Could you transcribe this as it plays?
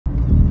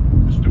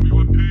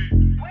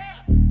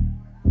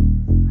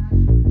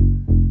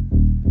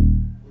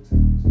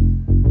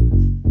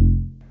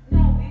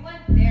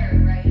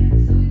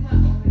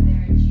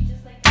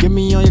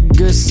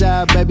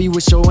side, baby,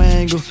 what's your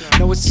angle?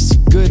 Know it's just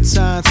a good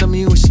time, tell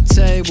me what's your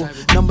table.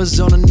 Numbers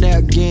on the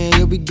net again,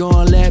 you'll be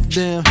going lap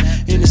them.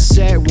 In the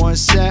set, one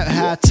set,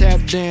 high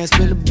tap dance,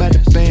 spin about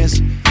the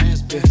bands.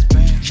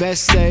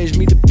 Backstage,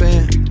 meet the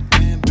band.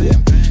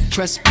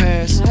 Press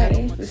pass.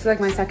 Hi, this is like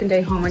my second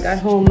day home. I got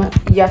home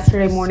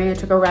yesterday morning. I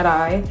took a red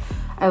eye.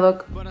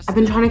 I've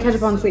been trying to catch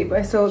up on sleep, but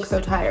I still look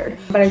so tired.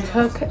 But I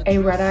took a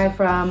red eye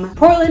from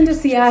Portland to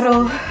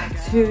Seattle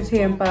to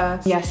Tampa.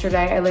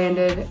 Yesterday, I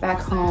landed back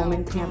home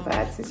in Tampa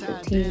at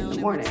 6:15 in the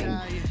morning.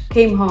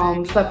 Came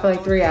home, slept for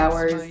like 3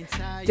 hours,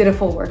 did a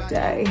full work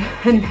day.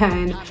 And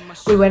then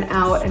we went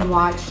out and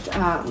watched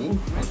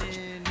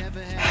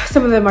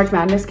some of the March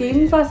Madness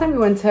games last night. We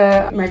went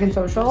to American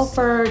Social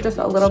for just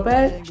a little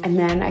bit, and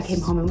then I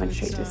came home and went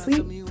straight to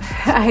sleep.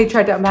 I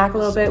tried to unpack a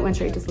little bit, went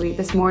straight to sleep.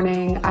 This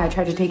morning, I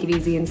tried to take it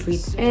easy and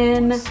sleep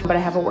in, but I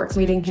have a work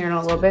meeting here in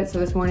a little bit. So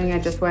this morning I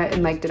just went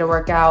and like did a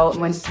workout,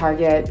 went to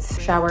Target,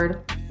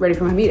 showered, ready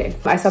for my meeting.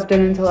 I slept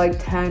in until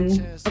like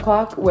 10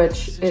 o'clock,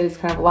 which is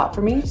kind of a lot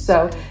for me.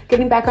 So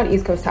getting back on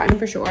East Coast time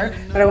for sure.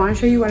 But I want to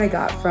show you what I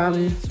got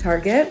from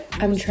Target.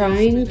 I'm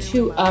trying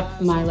to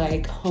up my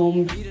like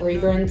home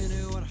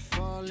fragrance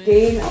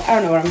game. I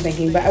don't know what I'm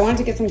thinking, but I wanted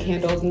to get some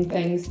candles and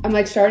things. I'm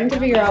like starting to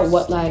figure out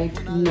what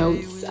like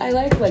notes I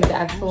like the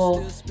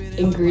actual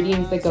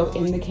ingredients that go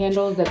in the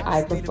candles that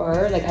I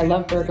prefer. Like I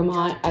love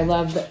bergamot. I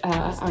love,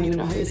 I don't even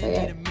know how you say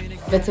it.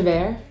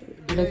 Vetiver.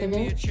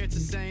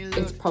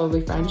 It's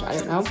probably French, I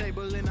don't know.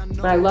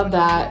 But I love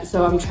that.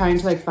 So I'm trying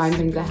to like find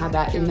things that have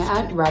that in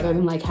that rather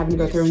than like having to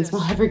go through and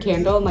smell every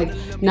candle and like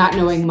not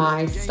knowing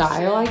my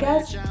style, I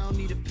guess.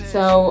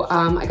 So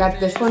I got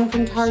this one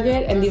from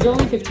Target, and these are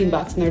only 15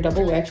 bucks, and they're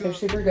double wick. They're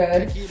super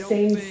good.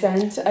 Same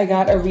scent. I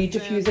got a reed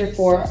diffuser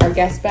for our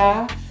guest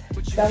bath.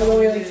 That was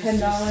only like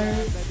 $10.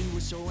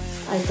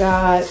 I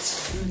got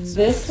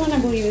this one, I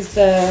believe is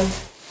the,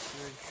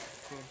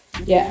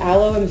 yeah,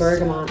 aloe and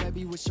bergamot.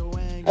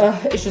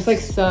 It's just like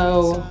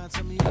so,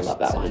 I love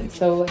that one.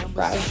 So like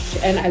fresh,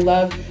 and I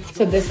love,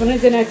 so this one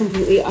is in a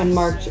completely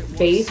unmarked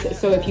base.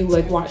 So if you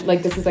like want,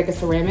 like this is like a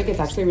ceramic, it's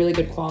actually really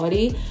good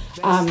quality.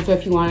 So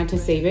if you wanted to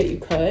save it, you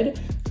could.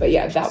 But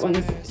yeah, that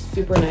one's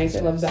super nice. I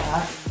love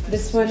that.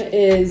 This one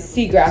is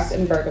seagrass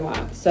and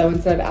bergamot. So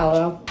instead of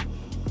aloe,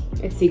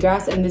 it's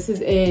seagrass. And this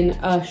is in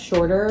a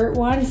shorter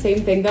one.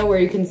 Same thing though, where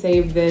you can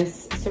save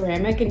this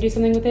ceramic and do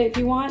something with it if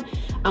you want.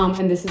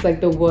 And this is like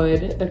the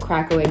wood, the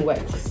crackling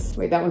wicks.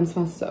 Wait, that one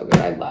smells so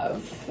good. I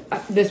love.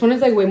 This one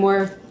is like way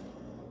more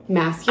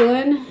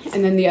masculine,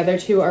 and then the other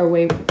two are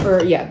way,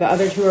 or yeah, the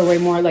other two are way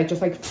more like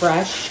just like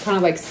fresh, kind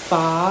of like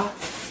spa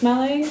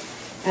smelling.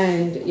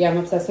 And yeah, I'm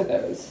obsessed with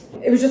those.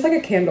 It was just like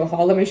a candle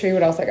haul. Let me show you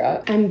what else I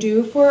got. I'm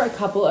due for a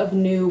couple of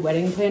new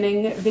wedding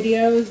planning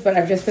videos, but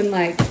I've just been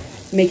like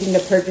making the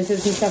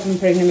purchases and stuff and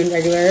putting them in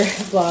regular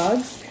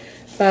vlogs.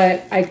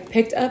 But I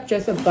picked up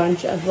just a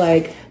bunch of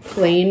like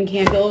plain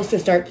candles to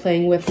start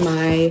playing with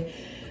my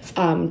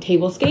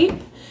tablescape.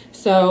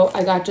 So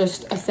I got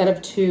just a set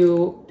of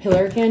 2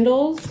 pillar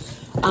candles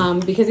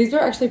because these are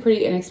actually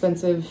pretty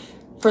inexpensive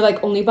for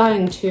like only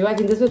buying 2. I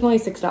think this was only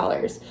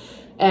 $6.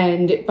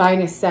 And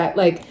buying a set,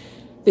 like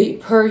the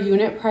per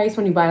unit price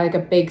when you buy like a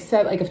big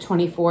set like of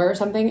 24 or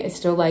something is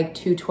still like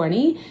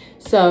 $2.20.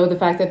 So the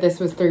fact that this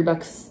was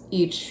 $3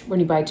 each when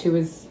you buy 2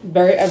 is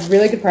a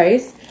really good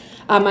price.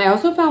 I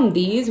also found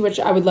these, which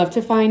I would love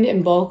to find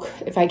in bulk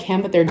if I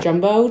can, but they're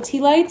jumbo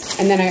tea lights.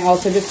 And then I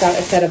also just got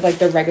a set of like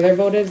the regular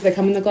votives that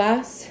come in the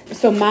glass.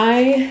 So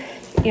my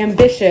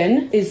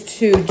ambition is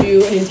to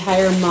do an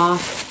entire mock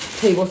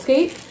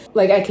tablescape.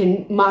 Like I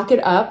can mock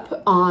it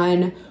up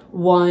on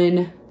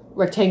one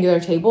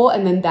rectangular table,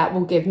 and then that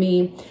will give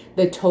me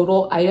the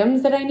total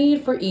items that I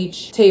need for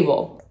each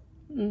table.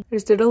 I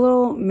just did a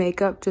little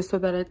makeup just so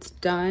that it's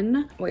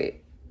done.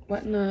 Wait,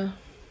 what in the...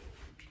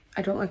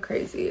 I don't look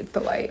crazy. It's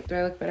the light. Do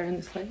I look better in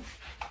this light?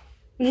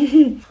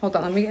 Hold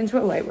on, let me get into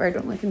a light where I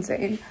don't look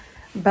insane.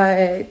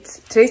 But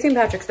today's St.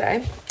 Patrick's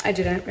Day. I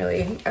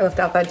left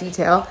out that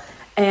detail.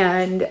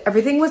 And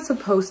everything was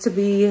supposed to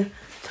be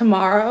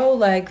tomorrow,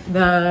 like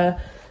the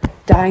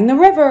dyeing the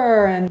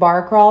river and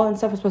bar crawl and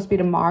stuff was supposed to be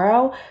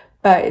tomorrow,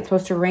 but it's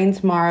supposed to rain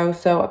tomorrow.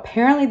 So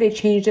apparently they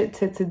changed it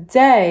to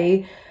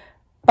today,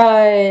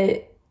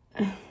 but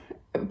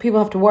people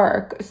have to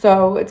work.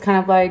 So it's kind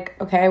of like,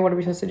 okay, what are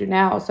we supposed to do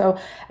now? So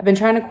I've been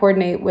trying to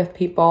coordinate with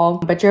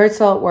people, but Jared's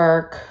still at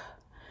work.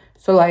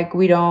 So like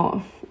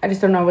I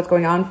just don't know what's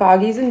going on.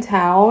 Foggy's in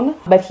town,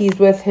 but he's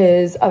with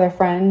his other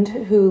friend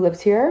who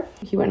lives here.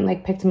 He went and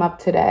like picked him up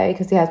today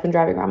because he has been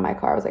driving around my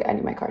car. I was like, I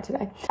need my car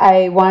today.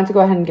 I wanted to go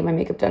ahead and get my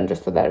makeup done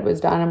just so that it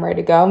was done. I'm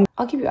ready to go.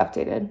 I'll keep you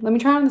updated. Let me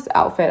try on this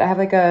outfit. I have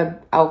like a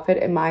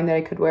outfit in mind that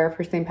I could wear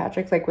for St.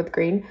 Patrick's, like with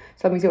green.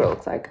 So let me see what it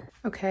looks like.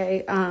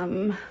 Okay,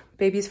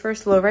 baby's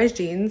first low-rise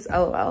jeans,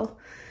 LOL.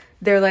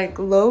 They're like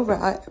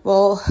low-rise,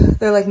 well,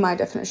 they're like my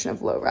definition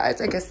of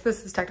low-rise. I guess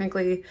this is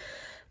technically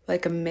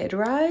like a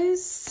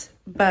mid-rise,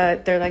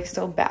 but they're like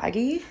still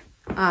baggy.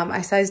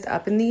 I sized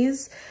up in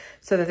these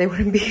so that they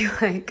wouldn't be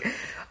like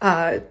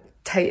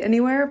tight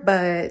anywhere,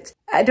 but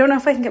I don't know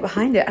if I can get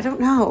behind it. I don't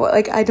know.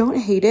 Like, I don't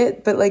hate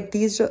it, but like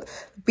these,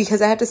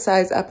 because I had to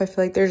size up, I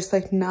feel like they're just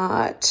like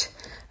not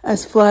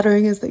as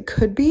flattering as they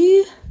could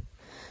be.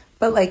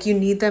 But like you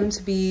need them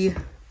to be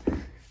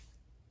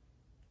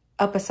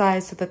up a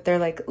size so that they're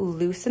like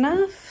loose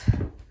enough.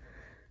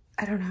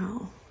 I don't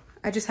know.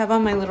 I just have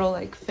on my little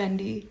like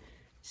Fendi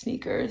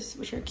sneakers,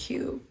 which are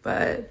cute,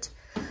 but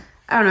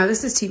I don't know.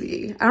 This is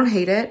TBD. I don't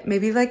hate it.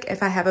 Maybe like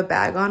if I have a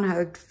bag on, I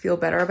would feel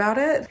better about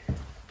it.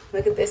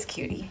 Look at this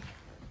cutie.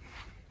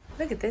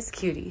 Look at this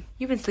cutie.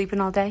 You've been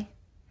sleeping all day?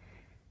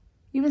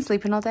 You've been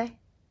sleeping all day?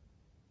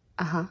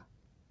 Uh-huh.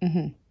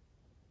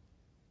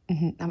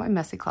 Now my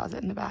messy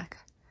closet in the back.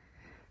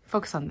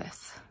 Focus on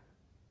this.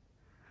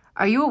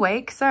 Are you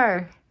awake,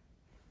 sir?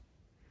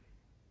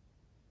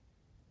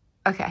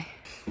 Okay.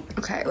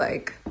 Okay,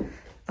 like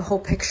the whole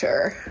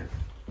picture.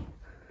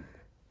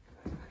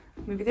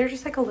 Maybe they're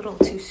just like a little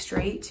too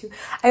straight.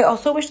 I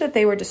also wish that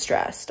they were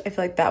distressed. I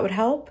feel like that would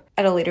help.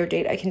 At a later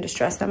date, I can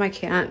distress them. I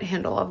can't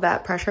handle all of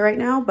that pressure right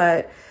now,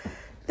 but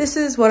this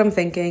is what I'm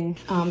thinking.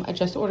 I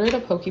just ordered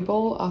a poke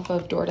bowl off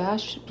of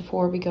DoorDash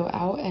before we go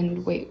out,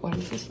 and wait, why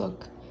does this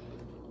look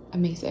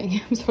amazing?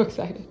 I'm so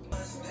excited.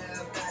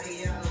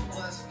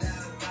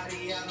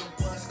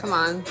 Come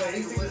on.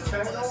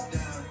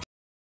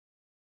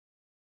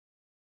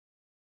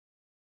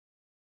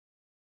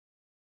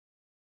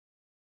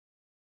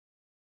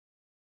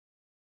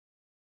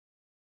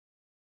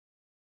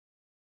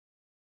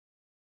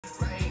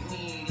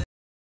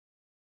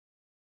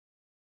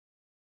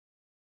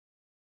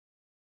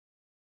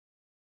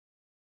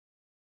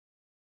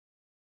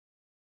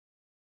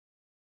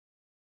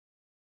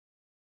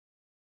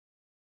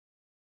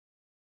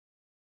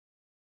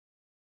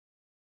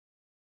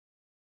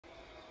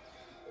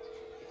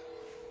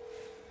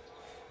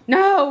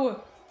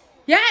 No!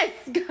 Yes!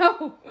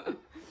 Go!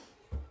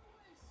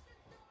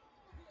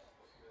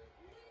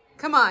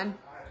 Come on.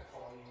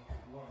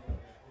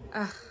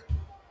 Ugh.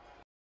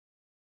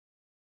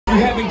 You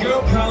having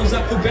girl problems,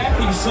 I feel bad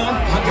for you, son.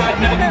 I got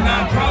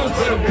 99 problems,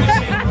 but a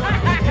bitch ain't one.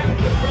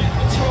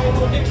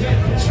 Control on the cat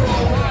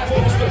control.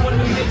 Focus the one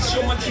to make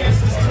sure my cast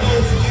is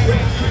closed.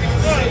 Rap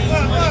critics say he's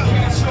money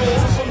cash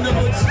holes. I'm never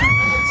a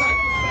stupid type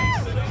of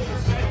facts of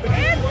those.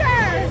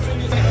 Answer!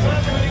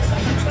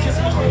 Kiss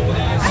my whole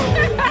asshole.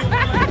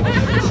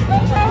 Oh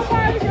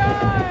my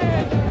god!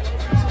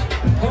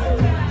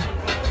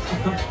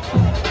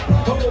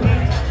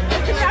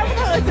 That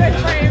was a good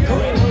frame.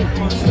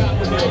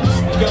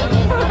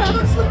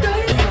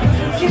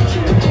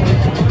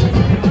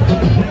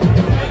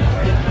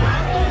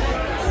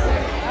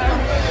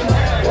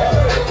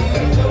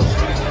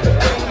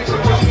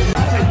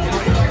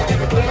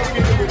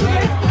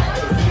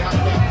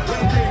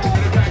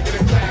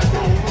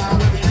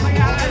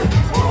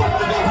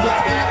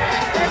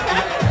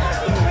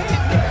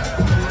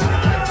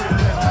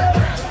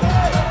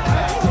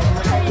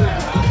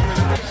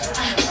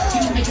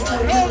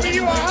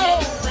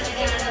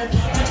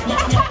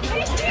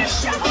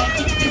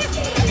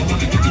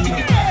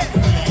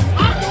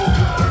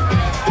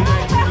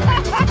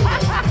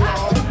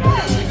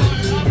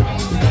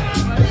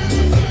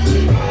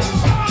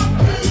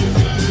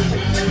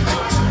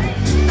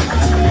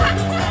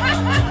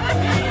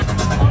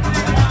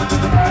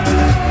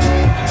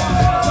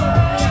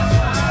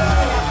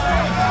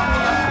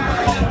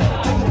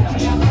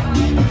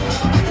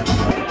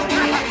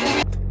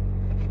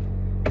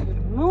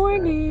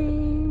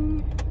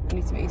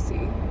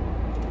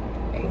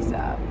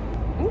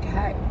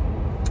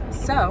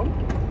 So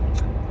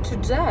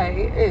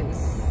today is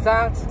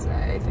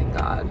Saturday, thank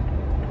God.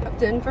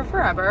 Kept in for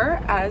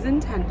forever as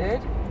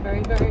intended.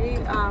 Very, very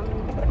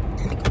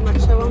much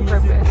so on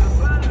purpose.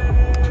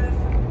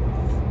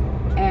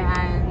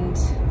 And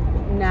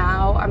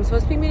now I'm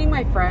supposed to be meeting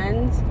my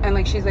friends, and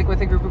like she's like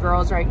with a group of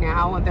girls right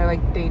now and they're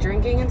like day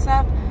drinking and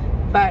stuff,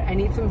 but I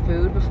need some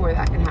food before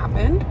that can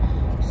happen.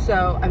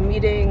 So I'm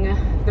meeting,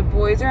 the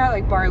boys are at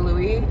like Bar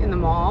Louie in the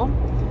mall.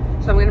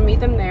 So I'm gonna meet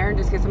them there and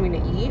just get something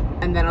to eat,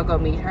 and then I'll go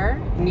meet her.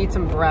 I need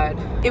some bread.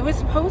 It was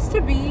supposed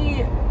to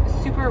be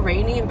super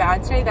rainy and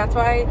bad today. That's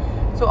why,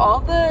 so all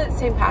the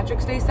St.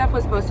 Patrick's Day stuff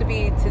was supposed to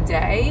be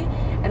today,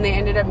 and they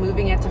ended up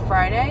moving it to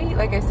Friday,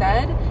 like I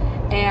said.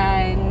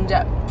 And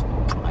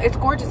it's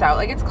gorgeous out.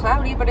 Like, it's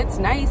cloudy, but it's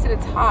nice and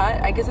it's hot.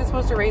 I guess it's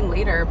supposed to rain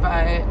later,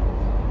 but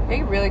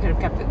they really could have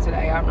kept it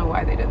today. I don't know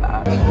why they did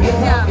that.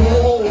 Yeah.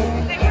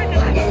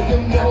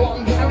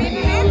 I mean,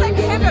 it is like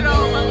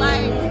pivotal, but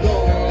like,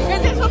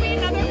 because this will be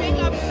another big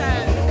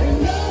upset.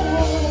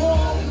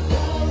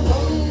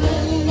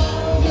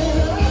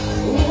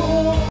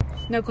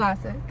 No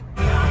classic.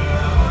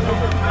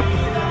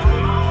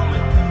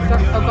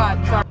 Oh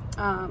God, sorry.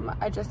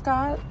 I just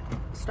got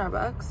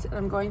Starbucks and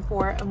I'm going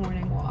for a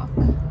morning walk.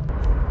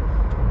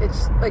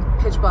 It's like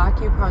pitch black,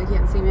 you probably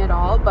can't see me at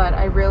all, but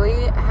I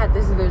really had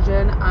this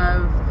vision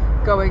of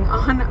going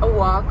on a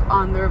walk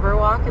on the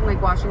Riverwalk and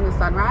like watching the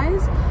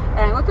sunrise. And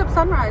I looked up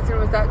sunrise and it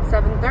was at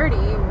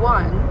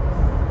 7:31.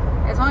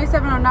 It's only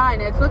 7:09.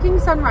 It's looking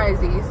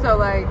sunrisey, so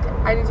like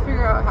I need to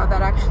figure out how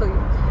that actually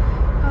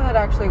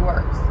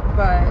works.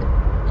 But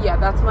yeah,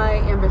 that's my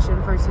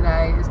ambition for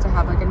today, is to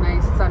have like a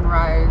nice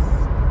sunrise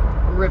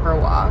river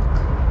walk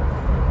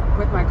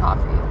with my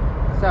coffee.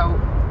 So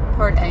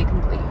part A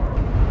complete.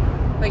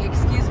 Like,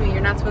 excuse me,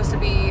 you're not supposed to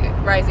be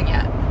rising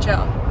yet.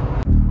 Chill.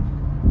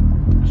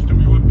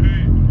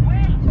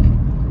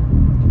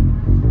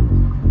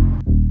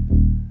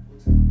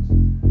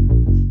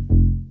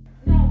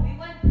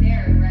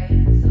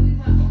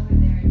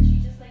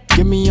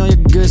 Get me on your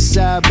good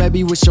side,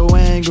 baby, what's your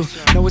angle?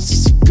 Know it's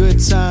just a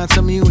good time,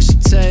 tell me what's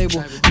your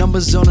table.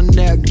 Numbers on the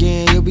net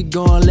again, you'll be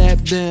going lap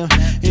them.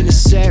 In the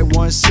set,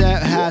 one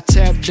set, high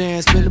tap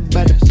dance, been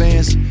about the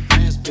bands.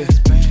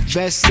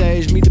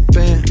 Backstage, meet the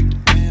band.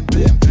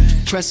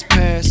 Press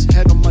pass,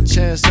 head on my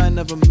chest, I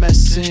never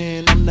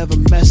messin', I'm never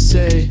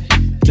messy.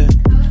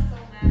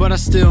 But I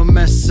still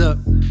mess up.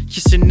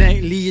 Kiss your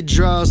neck, leave your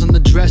drawers on the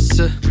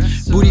dresser.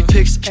 Booty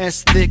pics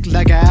ass thick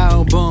like an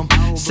album.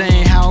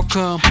 Saying how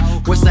come,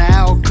 what's the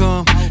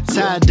outcome?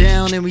 Tied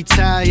down and we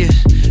tired.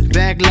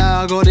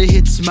 Backlog, all the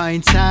hits my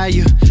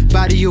entire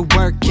body you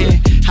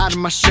working. Hot in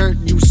my shirt,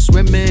 you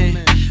swimming.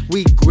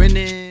 We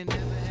grinning.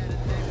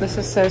 This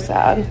is so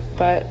sad,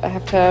 but I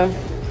have to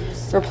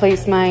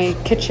replace my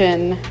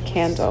kitchen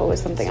candle with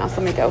something else.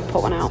 Let me go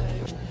put one out.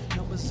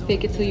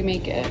 Fake it till you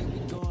make it.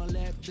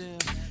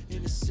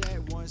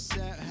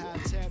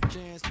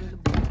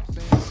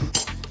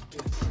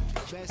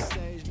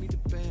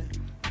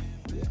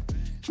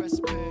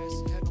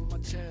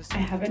 I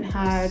haven't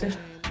had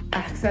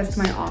access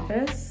to my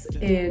office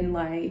in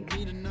like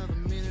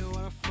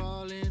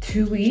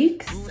 2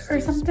 weeks or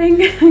something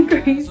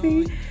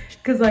crazy,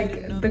 because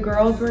like the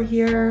girls were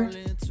here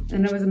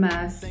and it was a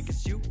mess,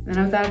 then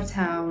I was out of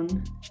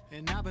town,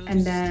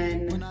 and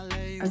then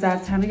I was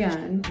out of town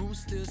again,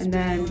 and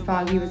then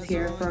Foggy was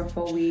here for a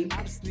full week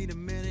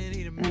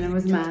and it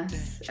was a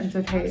mess. And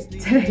so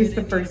today's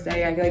the first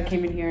day I like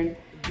came in here and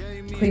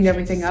cleaned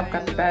everything up,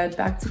 got the bed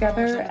back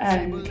together,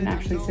 and can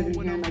actually sit in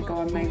here and like go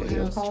on my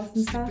video calls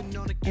and stuff.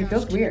 And it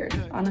feels weird,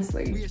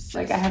 honestly.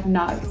 Like, I have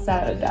not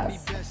sat at a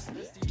desk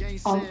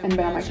and been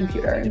on my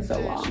computer in so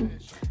long.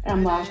 And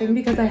I'm laughing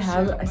because I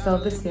still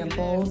have the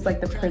samples, like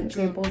the print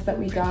samples that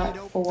we got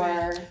for,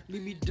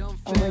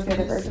 where's the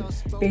other version?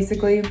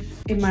 Basically,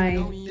 in my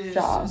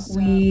job,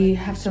 we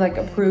have to like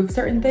approve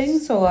certain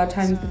things. So a lot of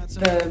times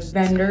the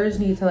vendors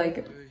need to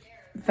like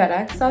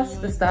FedEx us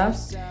the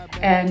stuff,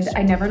 and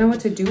I never know what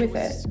to do with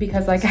it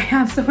because like I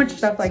have so much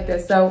stuff like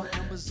this. So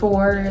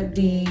for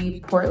the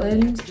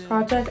Portland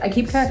project, I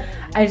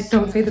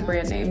don't say the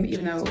brand name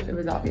even though it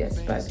was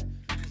obvious, but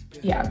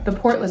yeah, the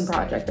Portland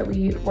project that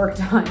we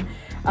worked on,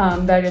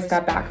 that I just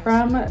got back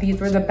from. These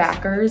were the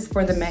backers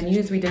for the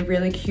menus. We did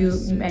really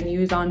cute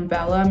menus on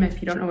vellum.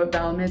 If you don't know what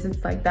vellum is,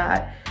 it's like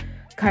that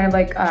kind of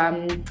like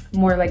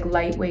more like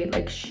lightweight,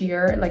 like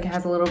sheer, like it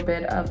has a little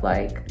bit of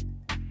like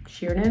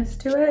sheerness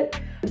to it.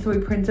 So we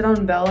printed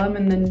on vellum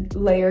and then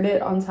layered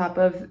it on top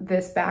of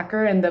this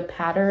backer, and the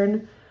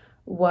pattern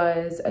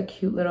was a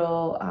cute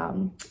little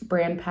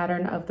brand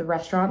pattern of the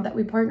restaurant that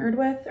we partnered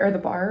with, or the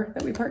bar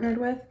that we partnered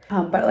with.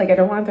 But like I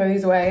don't want to throw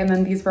these away. And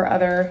then these were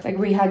other, like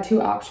we had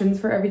 2 options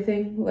for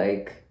everything,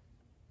 like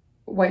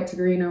white to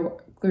green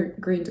or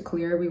green to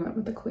clear. We went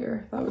with the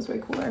clear. That was way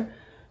cooler.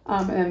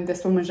 And then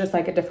this one was just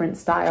like a different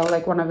style.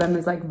 Like one of them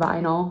is like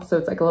vinyl, so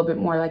it's like a little bit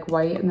more like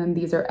white, and then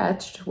these are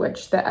etched,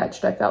 which the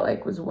etched I felt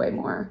like was way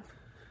more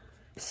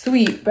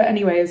sweet. But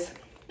anyways,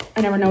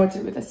 I never know what to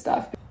do with this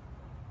stuff.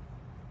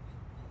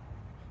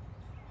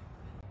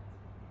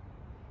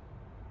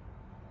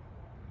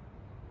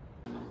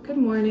 Good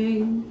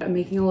morning. I'm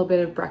making a little bit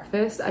of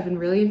breakfast. I've been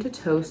really into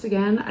toast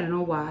again. I don't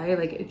know why.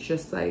 Like, it's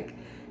just like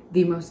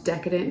the most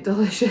decadent,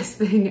 delicious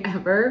thing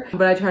ever.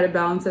 But I try to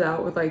balance it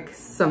out with like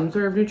some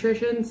sort of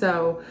nutrition.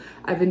 So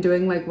I've been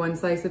doing like 1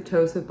 slice of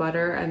toast with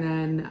butter and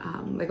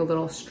then like a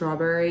little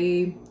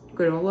strawberry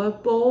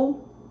granola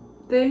bowl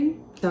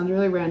thing. Sounds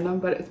really random,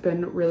 but it's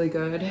been really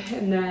good.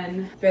 And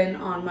then been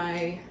on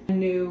my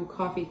new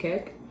coffee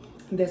kick.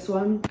 This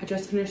one, I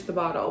just finished the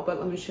bottle, but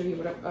let me show you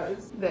what it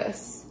was.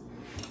 This.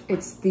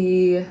 It's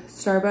the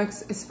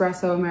Starbucks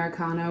Espresso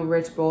Americano,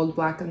 rich, bold,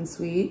 black and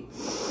sweet.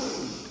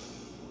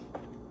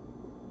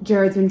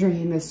 Jared's been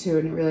drinking this too,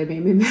 and it really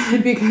made me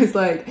mad because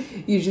like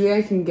usually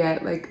I can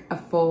get like a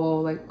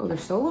full, like, oh,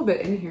 there's still a little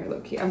bit in here,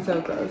 low key. I'm so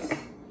gross.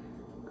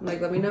 I'm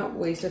like, let me not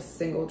waste a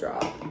single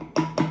drop.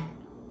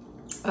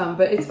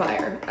 But it's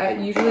fire. I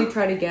usually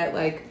try to get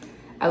like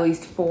at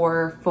least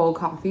 4 full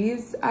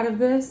coffees out of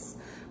this,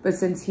 but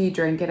since he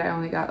drank it, I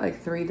only got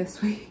like 3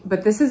 this week.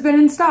 But this has been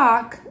in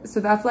stock, so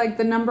that's like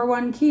the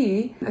 #1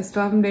 key. I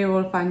still haven't been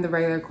able to find the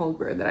regular cold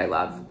brew that I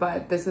love,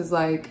 but this is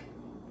like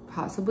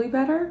possibly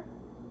better.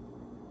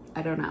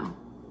 I don't know,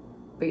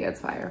 but yeah, it's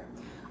fire.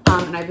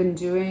 And I've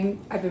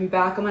been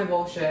back on my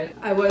bullshit.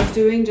 I was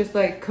doing just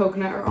like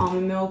coconut or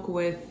almond milk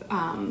with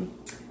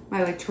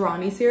my like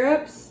Tarani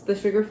syrups, the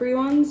sugar-free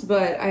ones,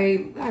 but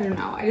I don't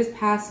know. I just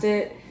passed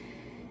it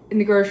in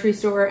the grocery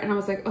store and I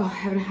was like, oh, I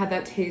haven't had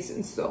that taste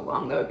in so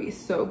long. That would be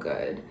so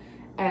good.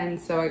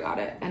 And so I got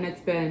it and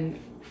it's been,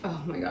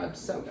 oh my God,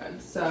 so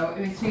good. So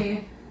it makes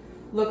me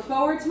look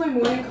forward to my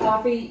morning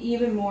coffee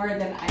even more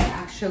than I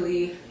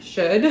actually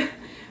should.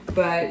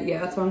 But yeah,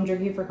 that's what I'm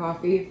drinking for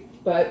coffee.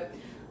 But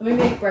let me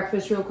make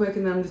breakfast real quick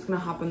and then I'm just gonna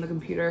hop on the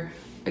computer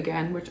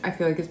again, which I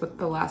feel like is what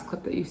the last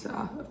clip that you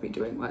saw of me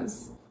doing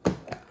was.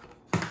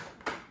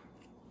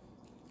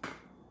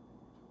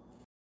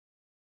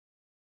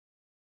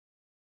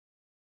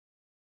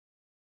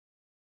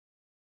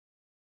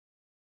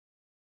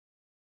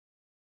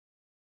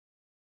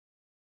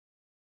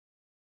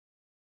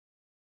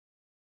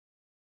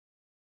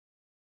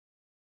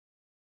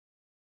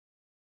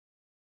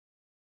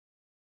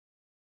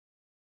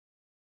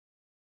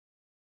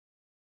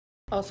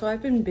 Also,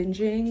 I've been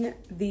binging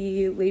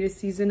the latest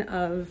season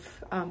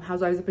of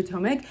Housewives of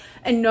Potomac,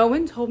 and no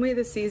one told me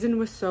the season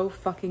was so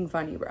fucking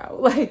funny, bro.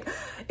 Like,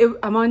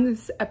 I'm on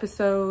this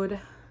episode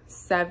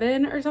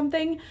 7 or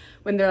something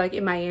when they're like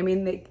in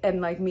Miami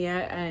and like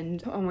Mia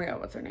and, oh my god,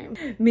 what's her name?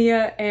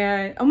 Mia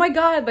and, oh my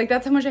god, like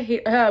that's how much I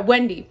hate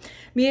Wendy.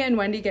 Mia and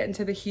Wendy get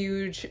into the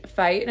huge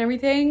fight and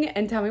everything,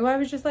 and tell me why it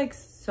was just like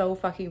so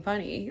fucking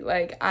funny.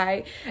 Like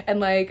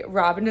and like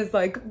Robin is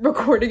like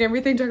recording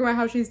everything, talking about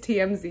how she's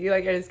TMZ.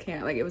 Like I just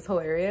can't, like it was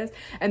hilarious.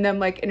 And then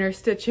like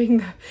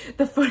interstitching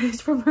the footage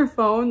from her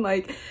phone,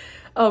 like,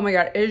 oh my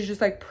god, it is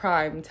just like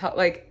prime.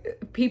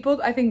 Like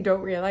people I think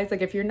don't realize,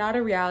 like if you're not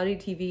a reality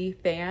TV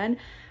fan,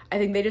 I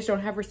think they just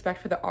don't have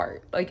respect for the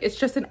art. Like it's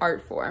just an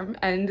art form,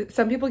 and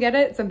some people get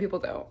it, some people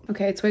don't.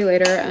 Okay, it's way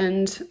later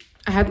and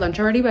I had lunch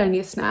already, but I need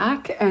a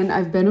snack and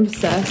I've been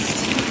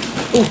obsessed.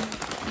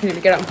 Oh, I need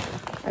to get them.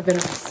 I've been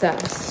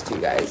obsessed, you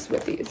guys,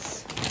 with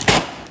these.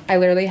 I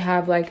literally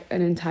have like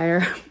an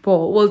entire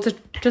bowl. Well, it's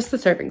just the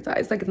serving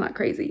size, like it's not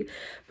crazy,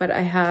 but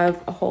I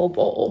have a whole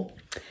bowl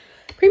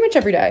pretty much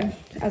every day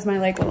as my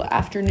like little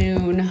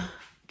afternoon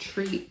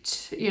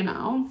treat, you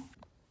know.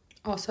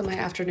 Also my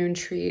afternoon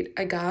treat,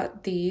 I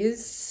got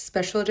these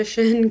special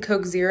edition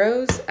Coke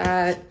Zeros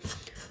at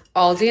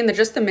Aldi, and they're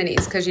just the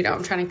minis because, you know,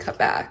 I'm trying to cut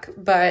back,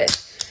 but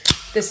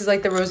this is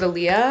like the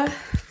Rosalia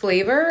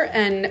flavor,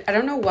 and I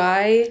don't know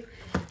why.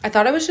 I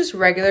thought it was just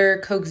regular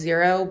Coke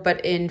Zero,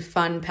 but in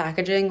fun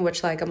packaging,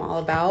 which like I'm all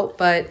about,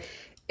 but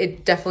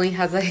it definitely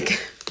has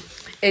like,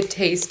 it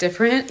tastes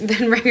different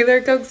than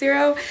regular Coke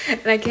Zero,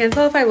 and I can't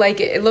tell if I like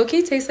it. It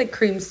low-key tastes like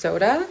cream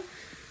soda,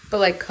 but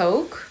like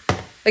Coke.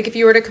 Like if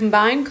you were to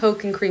combine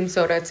Coke and cream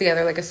soda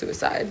together like a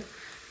suicide,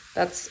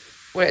 that's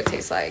what it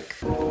tastes like.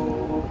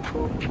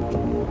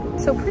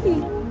 So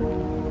pretty.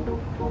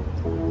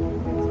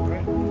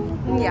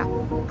 Yeah.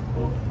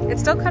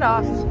 It's still cut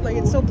off, like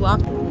it's still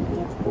blocked.